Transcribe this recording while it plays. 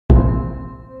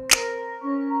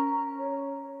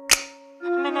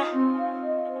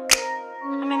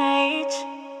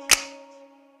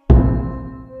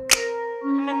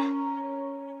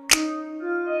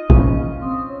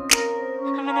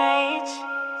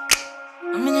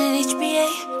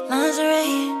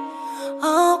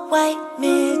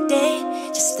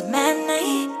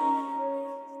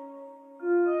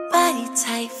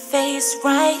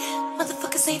right.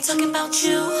 Motherfuckers ain't talking about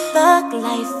you. Thug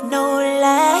life, no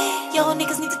lie. Yo,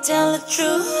 niggas need to tell the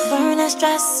truth. Burn that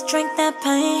stress, drink that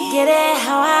pain. Get it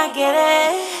how I get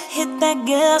it. Hit that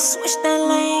girl, switch that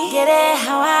lane. Get it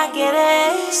how I get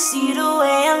it. See the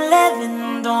way I'm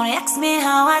living. Don't ask me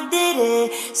how I did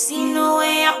it. See the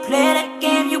way I play the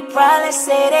game. You probably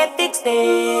say they fixed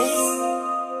it.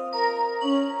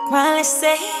 Probably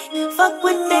say, fuck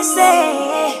what they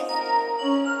say.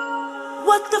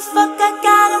 What the fuck I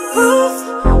gotta prove?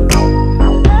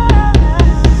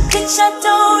 Bitch, I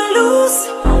don't lose,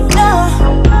 no.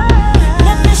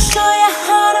 Let me show you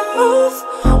how to move,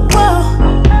 whoa.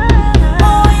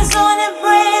 Always on it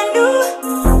brand new.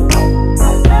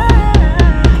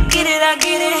 Get it, I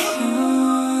get it.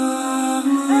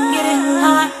 Get it,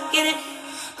 how I get it.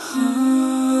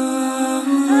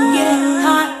 Get it,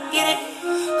 how I get it.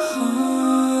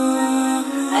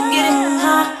 I get it,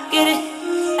 how I get it.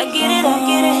 I get it, I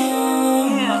get it.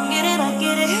 I get it, I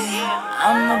get it.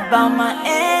 I'm about my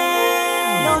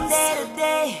end, no day to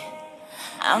day.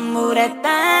 I move that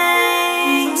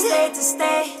thing from state to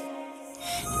state.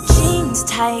 Jeans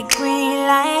tight, green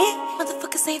light.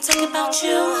 Motherfuckers ain't talking about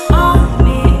you. On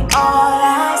me, all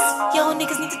eyes. Yo,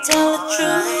 niggas need to tell the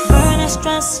truth. Burn that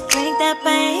stress, drink that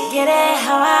pain. Get it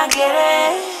how I get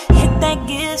it. That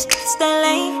gives, switch that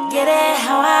lane. Get it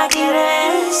how I get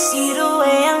it. See the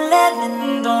way I'm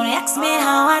living. Don't ask me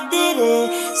how I did it.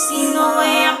 See the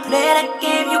way I play the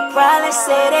game. You probably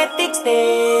say they fixed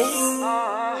it.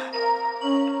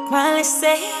 Probably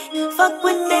say, fuck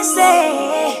what they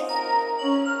say.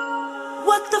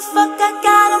 What the fuck I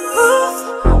gotta prove?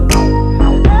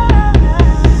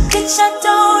 Bitch, I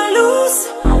don't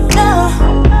lose, no.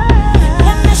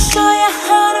 Let me show you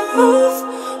how to move,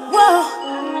 whoa.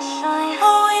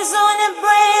 Always on it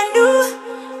brand new.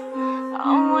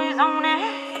 Always on it.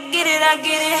 I get it, I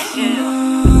get it.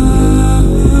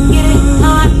 Get it,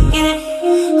 how I get it.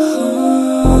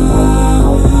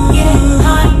 Get it,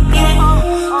 how I get it.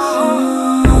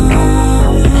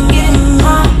 I get it,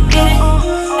 how I get it.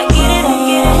 I get it, I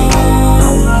get it.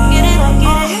 I get it, I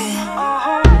get it.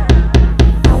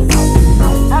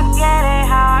 I get it,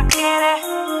 how I get it.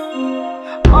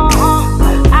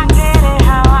 I get it,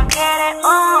 how I get it.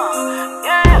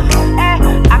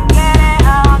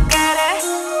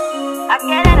 I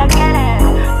get it, I get it,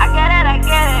 I get it, I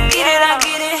get it, get it, I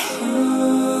get it.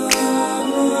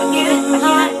 I get it, I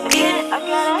get it, I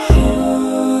get it.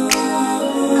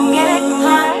 Come get it,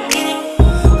 how I get it.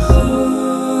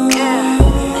 Yeah,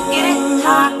 I get it,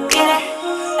 how I get it.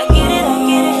 I get it, I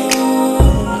get it.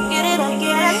 I get it, I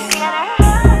get it, get it.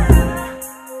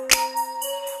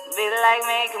 Big like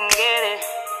me, come get it.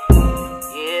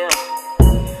 Yeah,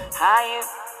 how you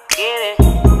get it?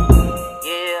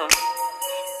 Yeah.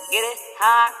 Get it, how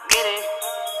I get it,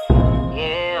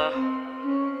 yeah.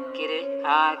 Get it,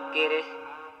 how I get it.